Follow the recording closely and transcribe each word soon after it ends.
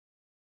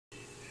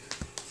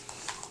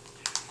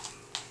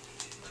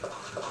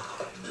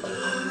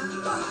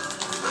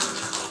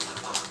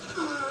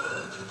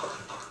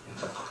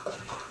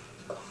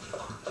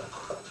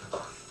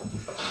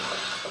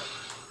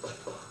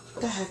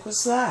heck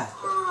was that?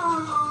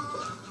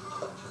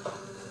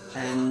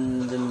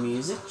 And the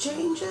music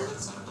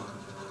changes?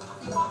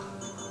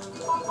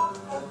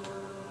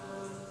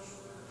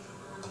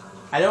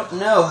 I don't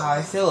know how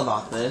I feel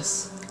about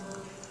this.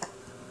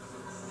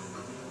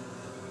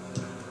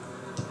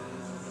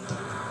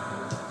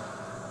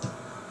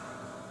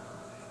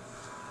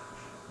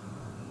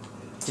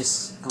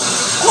 Just going.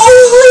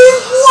 Holy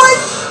what?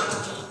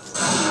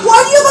 Why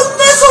do you have a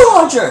missile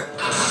launcher?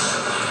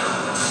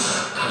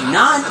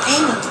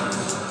 Non-aiming.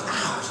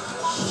 Ouch.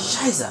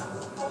 Scheiße.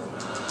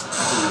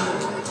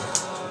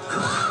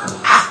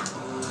 Ah!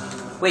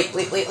 Wait.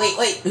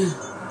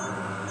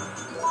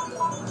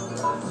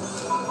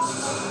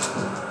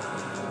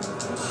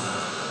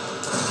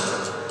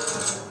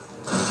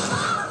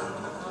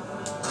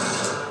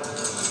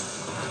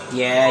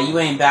 Yeah, you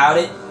ain't bout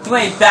it. You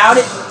ain't bout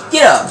it.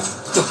 Get up.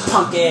 Get your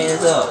punk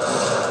ass up.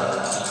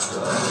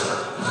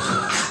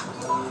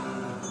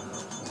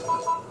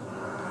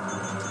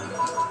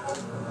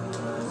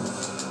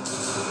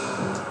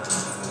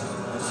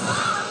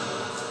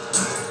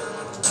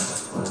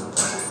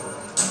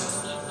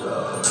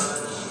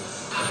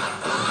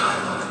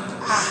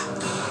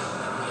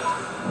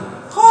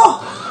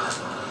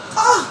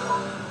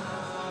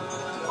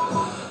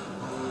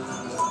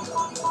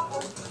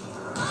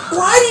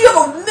 Why do you have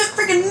a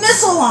freaking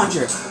missile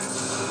launcher?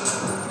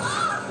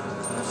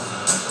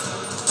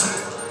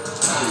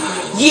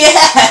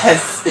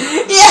 Yes!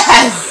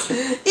 Yes!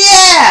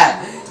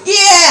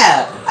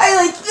 Yeah! I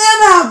like them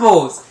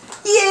apples!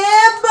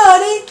 Yeah,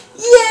 buddy!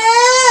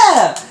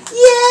 Yeah!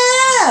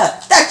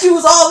 Thought you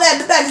was all that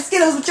in the back of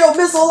Skittles with your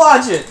missile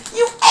launcher!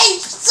 You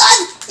ate,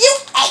 son! You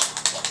ate!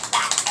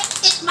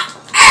 Get my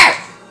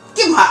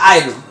Give my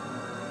item!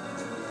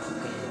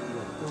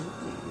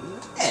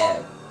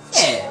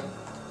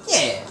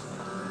 Yeah.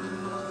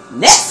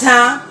 Next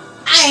time,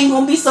 I ain't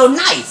gonna be so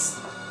nice.